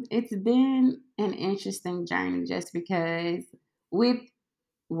 So it's been an interesting journey just because with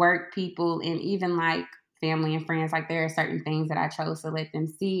work people and even like family and friends, like there are certain things that I chose to let them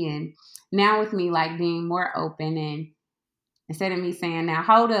see, and now with me like being more open and instead of me saying, now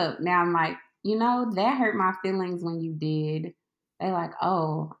hold up, now I'm like, that hurt my feelings when you did. They're like,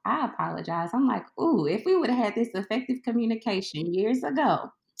 oh, I apologize. I'm like, ooh, if we would have had this effective communication years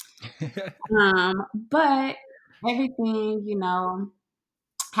ago. But everything,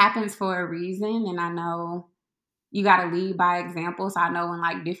 happens for a reason. And I know you got to lead by example. So I know when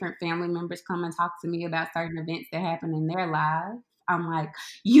like different family members come and talk to me about certain events that happen in their lives, I'm like,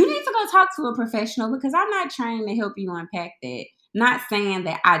 you need to go talk to a professional because I'm not trained to help you unpack that. Not saying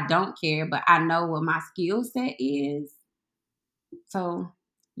that I don't care, but I know what my skill set is. So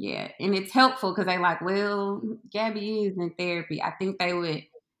yeah, and it's helpful because they like, well, Gabby is in therapy. I think they would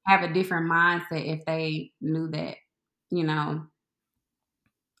have a different mindset if they knew that, you know,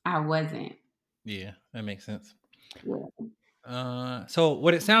 I wasn't. Yeah, that makes sense. Yeah. So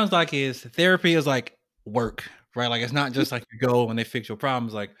what it sounds like is therapy is like work, right? Like it's not just like you go and they fix your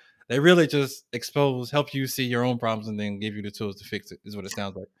problems. Like they really just help you see your own problems, and then give you the tools to fix it. Is what it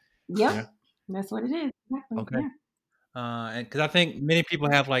sounds like. Yeah. Yep. That's what it is. Exactly. Okay. Yeah. And because I think many people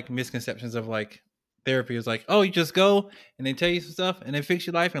have like misconceptions of like therapy is like, oh, you just go and they tell you some stuff and they fix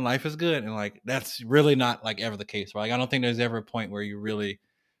your life and life is good, and like that's really not like ever the case, right? Like, I don't think there's ever a point where you really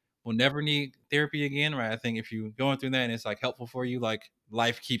will never need therapy again, right? I think if you're going through that and it's like helpful for you, like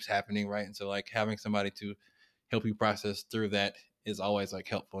life keeps happening, right? And so like having somebody to help you process through that is always like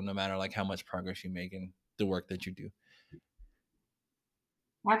helpful, no matter like how much progress you make in the work that you do.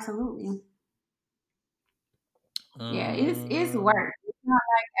 Absolutely. Yeah. It's Um, work. It's not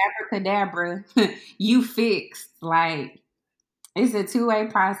like abracadabra. You fixed. Like it's a two-way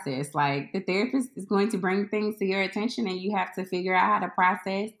process. Like the therapist is going to bring things to your attention, and you have to figure out how to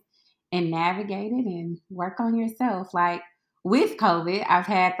process and navigate it and work on yourself. Like with COVID, I've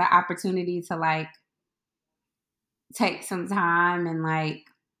had the opportunity to like take some time and like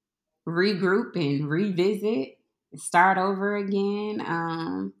regroup and revisit, start over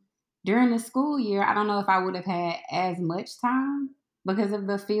again. During the school year, I don't know if I would have had as much time because of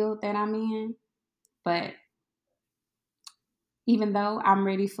the field that I'm in, but even though I'm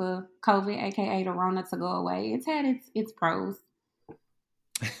ready for COVID, aka the Rona, to go away, it's had its pros.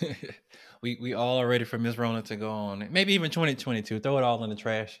 we all are ready for Miss Rona to go on. Maybe even 2022. Throw it all in the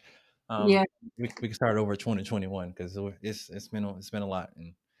trash. Yeah, We can start over 2021 because it's been a lot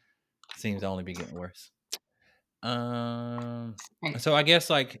and it seems to only be getting worse. Um, so I guess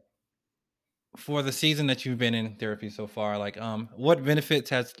like for the season that you've been in therapy so far, like what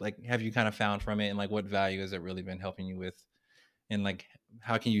benefits have you kind of found from it, and like what value has it really been helping you with, and like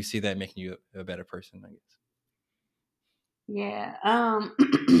how can you see that making you a better person, I guess? yeah.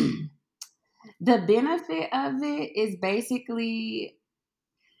 The benefit of it is basically,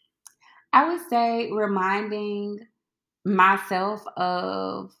 I would say, reminding myself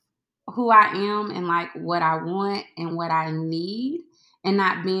of who I am and like what I want and what I need, and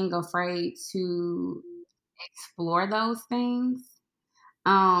not being afraid to explore those things.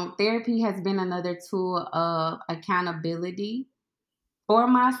 Therapy has been another tool of accountability for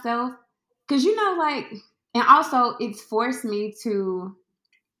myself because like, and also it's forced me to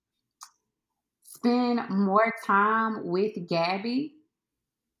spend more time with Gabby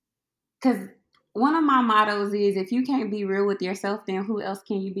because one of my mottos is if you can't be real with yourself, then who else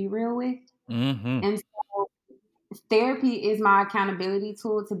can you be real with? Mm-hmm. And so therapy is my accountability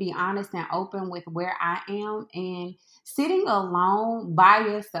tool to be honest and open with where I am, and sitting alone by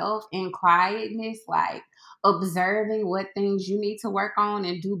yourself in quietness, like observing what things you need to work on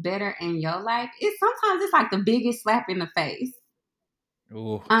and do better in your life. It's like the biggest slap in the face.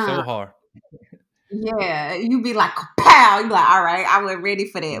 Oh, Um, so hard. yeah, you be like, pow, you be like, all right, I wasn't ready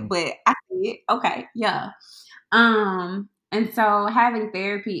for that, Mm. but I see it. Okay, yeah. And so having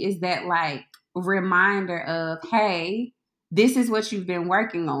therapy is that like reminder of, hey, this is what you've been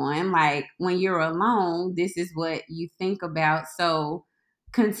working on. Like when you're alone, this is what you think about. So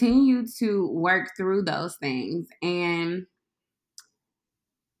continue to work through those things. And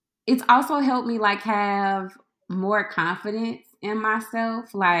it's also helped me like have more confidence in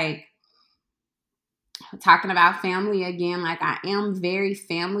myself. Like talking about family again, like I am very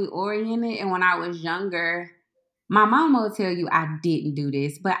family oriented. And when I was younger, my mom will tell you I didn't do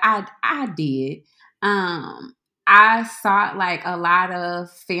this, but I did. Um, I sought like a lot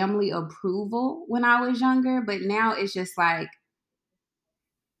of family approval when I was younger, but now it's just like,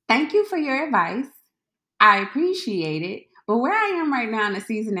 thank you for your advice. I appreciate it. But where I am right now in the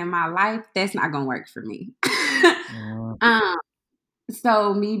season in my life, that's not gonna work for me. Mm, um,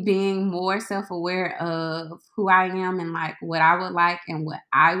 so me being more self-aware of who I am and like what I would like and what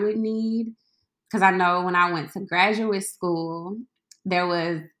I would need. Because I know when I went to graduate school, there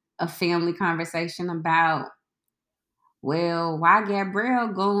was a family conversation about, well, why Gabrielle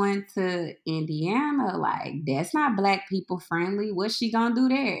going to Indiana? Like, that's not black people friendly. What's she gonna do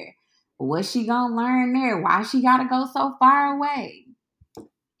there? What's she gonna learn there? Why she gotta go so far away?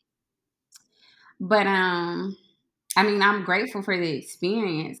 But I mean, I'm grateful for the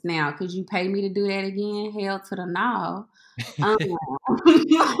experience now. Could you pay me to do that again? Hell to the no.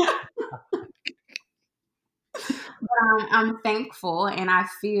 Um, I'm thankful and I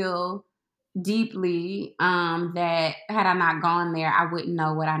feel deeply that had I not gone there, I wouldn't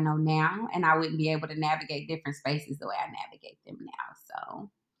know what I know now and I wouldn't be able to navigate different spaces the way I navigate them now.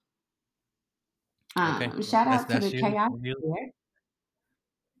 So okay, shout out to that's the chaos usually, there.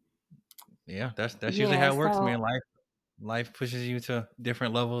 yeah, that's usually Yeah, how it works, so man. Life pushes you to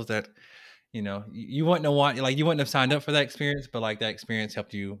different levels that you wouldn't have want like you wouldn't have signed up for that experience, but like that experience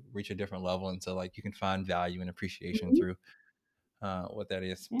helped you reach a different level, and so like you can find value and appreciation mhm, through what that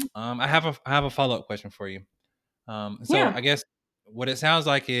is. yeah. I have a follow up question for you. So Yeah. I guess what it sounds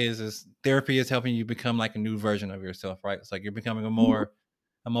like is therapy is helping you become like a new version of yourself, right? It's like you're becoming a Mhm, more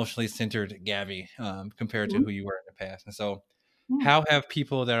emotionally centered Gabby compared to mhm, who you were in the past. And so, yeah. how have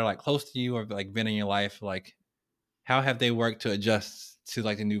people that are like close to you or like been in your life, like how have they worked to adjust to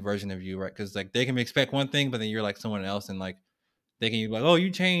like the new version of you, right? Because like they can expect one thing, but then you're like someone else, and like they can be like, oh, you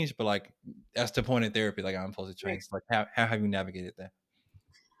changed, but like that's the point of therapy. Like I'm supposed to change. Like how have you navigated that?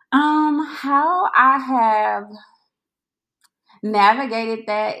 How I have navigated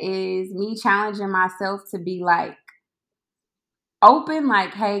that is me challenging myself to be like open,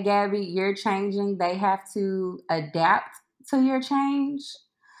 like, hey, Gabby, you're changing. They have to adapt to your change.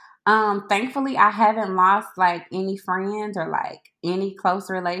 Thankfully, I haven't lost like any friends or like any close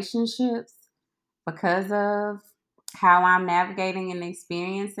relationships because of how I'm navigating and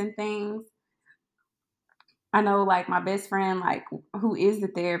experiencing things. I know, like, my best friend, like, who is the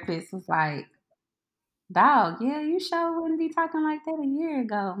therapist, was like, dog, yeah, you sure wouldn't be talking like that a year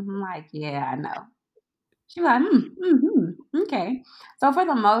ago. I'm like, yeah, I know. She was like, okay. So for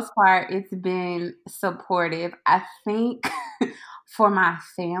the most part, it's been supportive. I think for my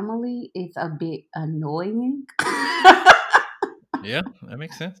family, it's a bit annoying. Yeah, that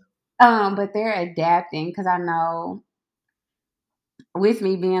makes sense. But they're adapting because I know with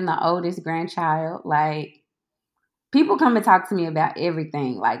me being the oldest grandchild, like people come and talk to me about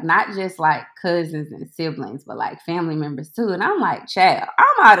everything, like not just like cousins and siblings, but like family members too. And I'm like, child,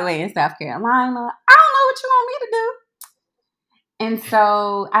 I'm all the way in South Carolina. I don't know what you want me to do. And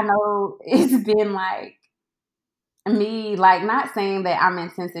so I know it's been like me, like not saying that I'm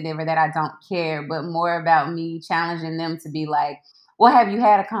insensitive or that I don't care, but more about me challenging them to be like, well, have you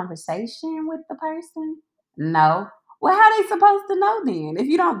had a conversation with the person? No. Well, how they supposed to know then? If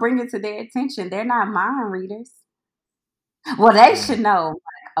you don't bring it to their attention, they're not mind readers. Well, they Mm. should know.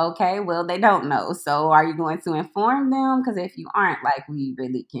 Like, okay, well, they don't know. So are you going to inform them? Because if you aren't, like, we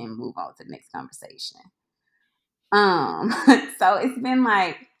really can move on to the next conversation. Um, so it's been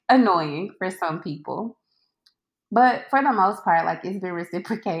like annoying for some people. But for the most part, like it's been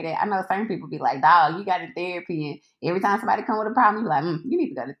reciprocated. I know certain people be like, dog, you got a therapy. And every time somebody come with a problem, you be like, you need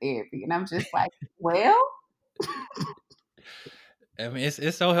to go to therapy. And I'm just like, well, I mean,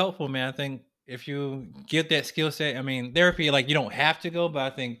 it's so helpful, man. I think if you get that skill set, I mean, therapy, like you don't have to go,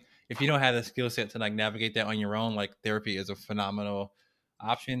 but I think if you don't have the skill set to like navigate that on your own, like therapy is a phenomenal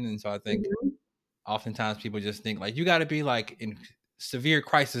option. And so I think mhm, oftentimes people just think like you got to be like in severe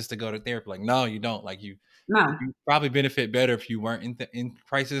crisis to go to therapy. Like, no, you don't. Like no, you probably benefit better if you weren't in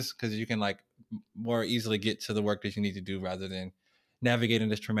crisis because you can like more easily get to the work that you need to do rather than navigating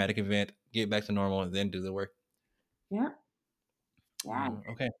this traumatic event, get back to normal, and then do the work. yeah, yeah,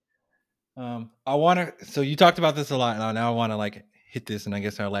 Okay. I want to. So you talked about this a lot. Now I want to like hit this, and I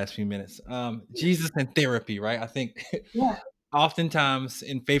guess our last few minutes. Jesus and therapy, right? I think yeah, oftentimes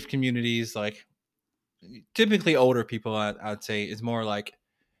in faith communities, like typically older people, I'd say, is more like,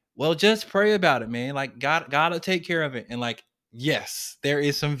 well, just pray about it, man. Like God will take care of it. And like, yes, there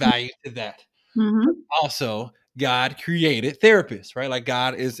is some value to that. hmm Also, God created therapists, right? Like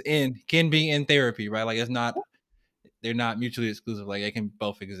God can be in therapy, right? Like they're not mutually exclusive. Like they can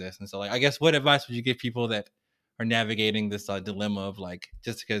both exist. And so, like, I guess what advice would you give people that are navigating this dilemma of like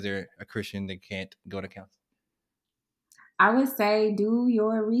just because they're a Christian they can't go to counseling? I would say do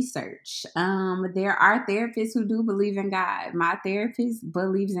your research. There are therapists who do believe in God. My therapist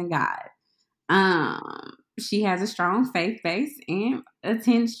believes in God. She has a strong faith base and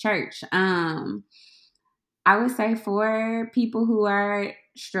attends church. I would say for people who are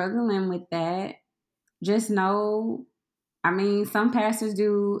struggling with that, just know, I mean, some pastors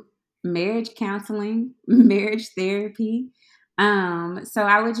do marriage counseling, marriage therapy. So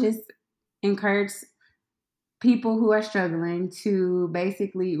I would just encourage people who are struggling to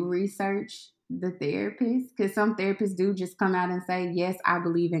basically research the therapist, because some therapists do just come out and say, yes, I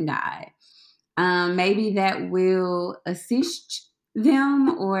believe in God. Maybe that will assist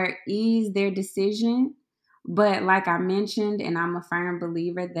them or ease their decision. But like I mentioned, and I'm a firm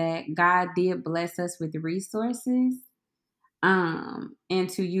believer that God did bless us with resources, and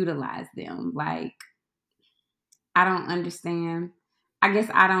to utilize them. Like, I don't understand. I guess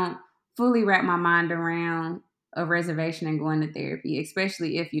I don't fully wrap my mind around a reservation and going to therapy,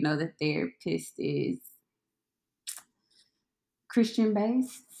 especially if you know the therapist is Christian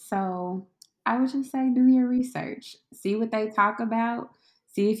based. So I would just say do your research, see what they talk about,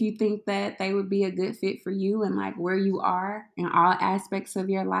 see if you think that they would be a good fit for you and like where you are in all aspects of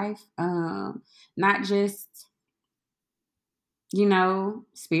your life. Not just,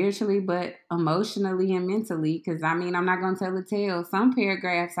 spiritually, but emotionally and mentally. Because I mean, I'm not going to tell a tale. Some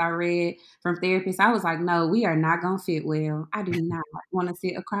paragraphs I read from therapists, I was like, no, we are not going to fit well. I do not want to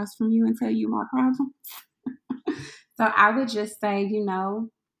sit across from you and tell you my problem. So I would just say,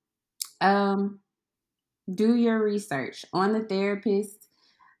 um, do your research on the therapist.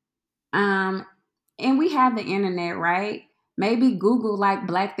 Um, and we have the internet, right? Maybe Google like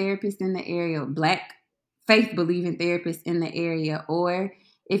Black therapists in the area, Black faith believing therapists in the area, or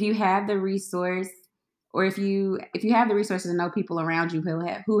if you have the resource, or if you have the resources and know people around you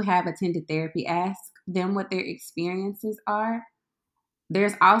who have attended therapy, ask them what their experiences are.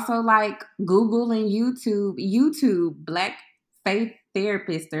 There's also like Google and YouTube Black faith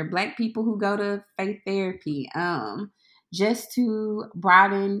therapists or Black people who go to faith therapy. Just to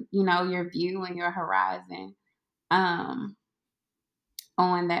broaden, your view and your horizon, um,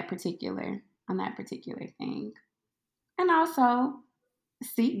 on that particular thing. And also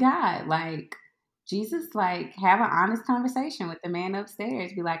seek God. Like Jesus, like have an honest conversation with the man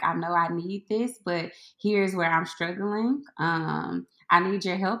upstairs. Be like, I know I need this, but here's where I'm struggling. I need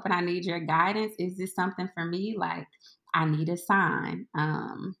your help and I need your guidance. Is this something for me? Like, I need a sign.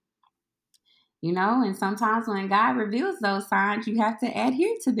 And sometimes when God reveals those signs, you have to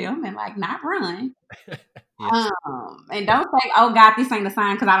adhere to them and like not run. Yes. And don't say, "Oh God, this ain't a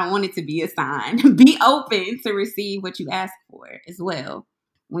sign," because I don't want it to be a sign. Be open to receive what you ask for as well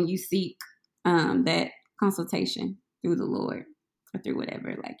when you seek that consultation through the Lord or through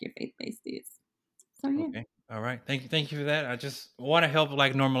whatever like your faith based is. So yeah. Okay. All right. Thank you for that. I just want to help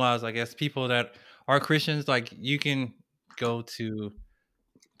like normalize, I guess, people that are Christians. Like you can go to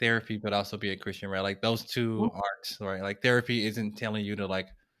therapy, but also be a Christian, right? Like those two aren't right. Like therapy isn't telling you to like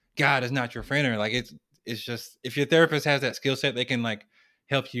God is not your friend, or like it's just if your therapist has that skill set, they can like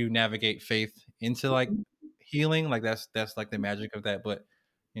help you navigate faith into like healing. Like that's like the magic of that. But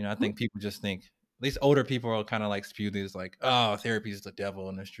I think people just think at least older people are kind of like spew this like, oh, therapy is the devil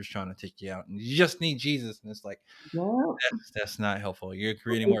and it's just trying to take you out and you just need Jesus. And it's like Yeah. that's not helpful. You're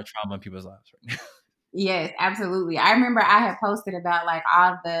creating more trauma in people's lives right now. Yes, absolutely. I remember I had posted about like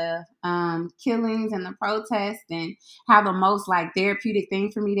all the killings and the protests and how the most like therapeutic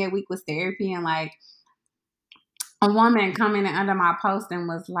thing for me that week was therapy, and like a woman commented under my post and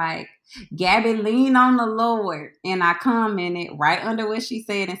was like, Gabby, lean on the Lord. And I commented right under what she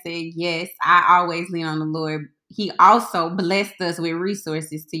said and said, yes, I always lean on the Lord. He also blessed us with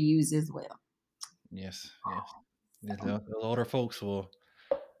resources to use as well. Yes. The older folks will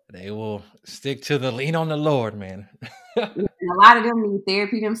stick to the lean on the Lord, man. And a lot of them need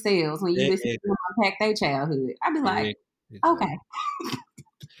therapy themselves when you It, listen to it, them unpack their childhood. I'd be like, it, exactly. okay.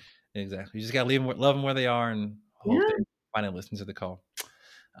 Exactly. You just gotta love them where they are and hope Yeah. they finally listen to the call.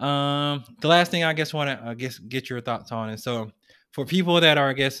 The last thing I guess want to get your thoughts on is so for people that are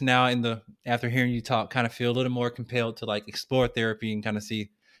I guess now after hearing you talk kind of feel a little more compelled to like explore therapy and kind of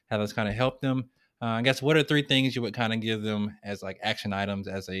see how that's kind of helped them. I guess what are three things you would kind of give them as like action items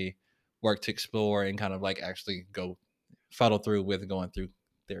as a work to explore and kind of like actually go follow through with going through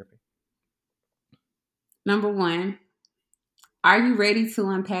therapy? Number 1, are you ready to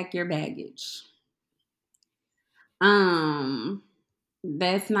unpack your baggage? Um,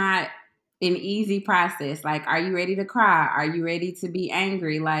 that's not an easy process. Like, are you ready to cry? Are you ready to be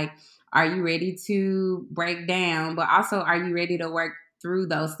angry? Like, are you ready to break down? But also, are you ready to work through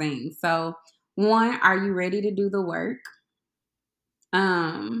those things? So, one, are you ready to do the work?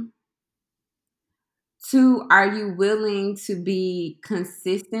 Um, Two, are you willing to be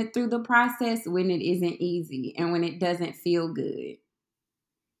consistent through the process when it isn't easy and when it doesn't feel good?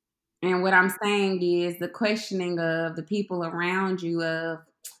 And what I'm saying is the questioning of the people around you of,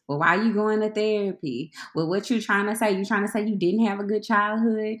 well, why are you going to therapy? Well, what you trying to say? You trying to say you didn't have a good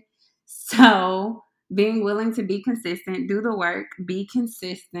childhood? So being willing to be consistent, do the work, be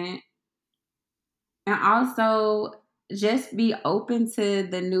consistent, and also just be open to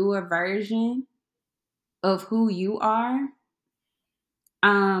the newer version of who you are.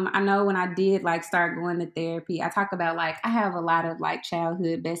 I know when I did like start going to therapy, I talk about like I have a lot of like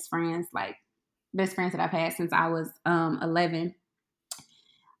childhood best friends, like best friends that I've had since I was 11.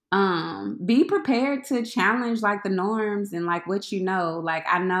 Be prepared to challenge like the norms and like what you know. Like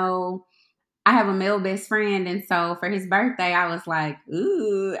I know I have a male best friend, and so for his birthday, I was like,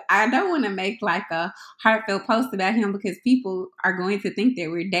 "Ooh, I don't want to make like a heartfelt post about him because people are going to think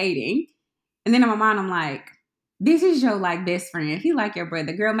that we're dating." And then in my mind, I'm like, "This is your like best friend. He like your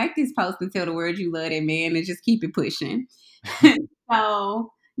brother, girl. Make this post and tell the world you love that man, and just keep it pushing."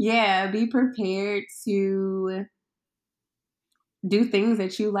 So yeah, be prepared to do things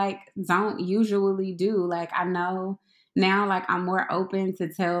that you like don't usually do. Like I know now, like I'm more open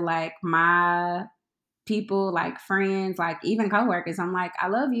to tell like my people, like friends, like even coworkers, I'm like, I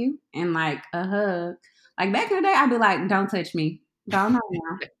love you, and like a hug. Like back in the day, I'd be like, don't touch me. Don't know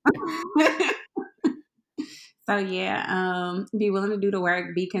now. So yeah, be willing to do the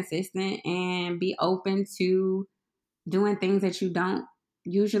work, be consistent, and be open to doing things that you don't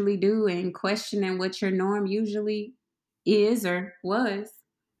usually do and questioning what your norm usually is or was.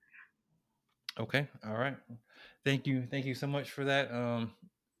 Okay. All right. Thank you. Thank you so much for that. I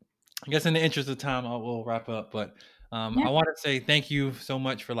guess in the interest of time, I will wrap up. But Yeah. I want to say thank you so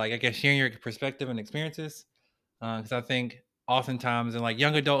much for like I guess sharing your perspective and experiences. Because I think oftentimes in like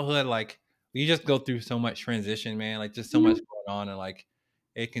young adulthood, like you just go through so much transition, man. Like just so much Mhm. going on, and like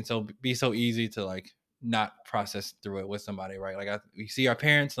it can be so easy to like not process through it with somebody, right? Like we see our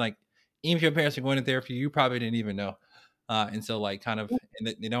parents, like even if your parents are going to therapy, you probably didn't even know. And so like kind of and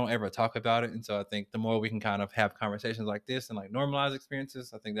they don't ever talk about it. And so I think the more we can kind of have conversations like this and like normalize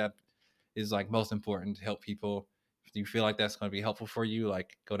experiences, I think that is like most important to help people. If you feel like that's going to be helpful for you,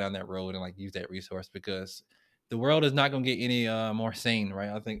 like go down that road and like use that resource because the world is not going to get any more sane, right?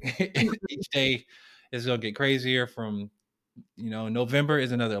 I think each day is going to get crazier. From November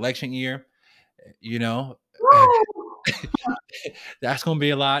is another election year. You know, Woo! that's going to be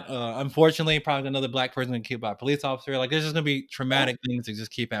a lot. Unfortunately, probably another black person getting killed by a police officer. Like there's just going to be traumatic things to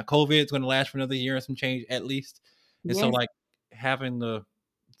just keep out. COVID is going to last for another year and some change at least. And so Yes, like having the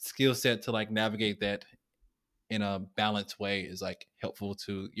skill set to like navigate that in a balanced way is like helpful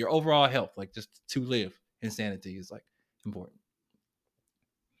to your overall health. Like just to live, insanity is like important.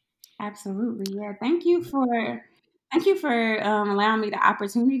 absolutely. Yeah. Thank you for allowing me the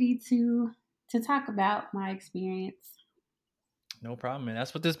opportunity to talk about my experience. No problem, man.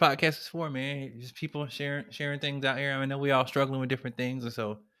 That's what this podcast is for, man. Just people sharing things out here. I know we all struggling with different things, and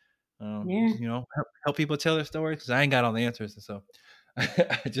so Yeah. help people tell their stories because I ain't got all the answers, and so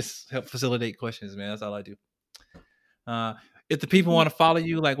I just help facilitate questions, man. That's all I do. Uh, if the people want to follow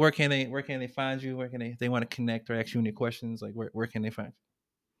you, like where can they find you? Where can they if they want to connect or ask you any questions? Like where can they find you?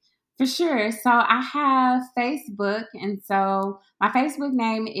 For sure. So I have Facebook, and so my Facebook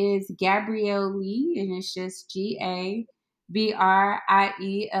name is Gabrielle Lee, and it's just GABRIELLE,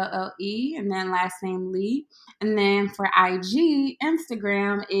 and then last name Lee. And then for IG,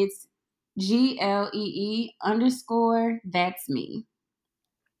 Instagram, it's GLEE_ that's me.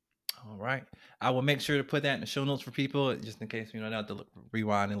 All right. I will make sure to put that in the show notes for people, just in case they have to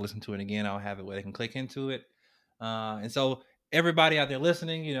rewind and listen to it again. I'll have it where they can click into it. And so, everybody out there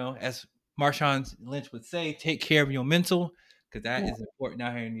listening, as Marshawn Lynch would say, take care of your mental because that Yeah. is important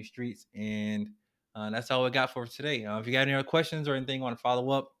out here in these streets. And that's all we got for today. If you got any other questions or anything you want to follow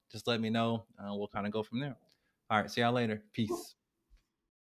up, just let me know. We'll kind of go from there. All right. See y'all later. Peace.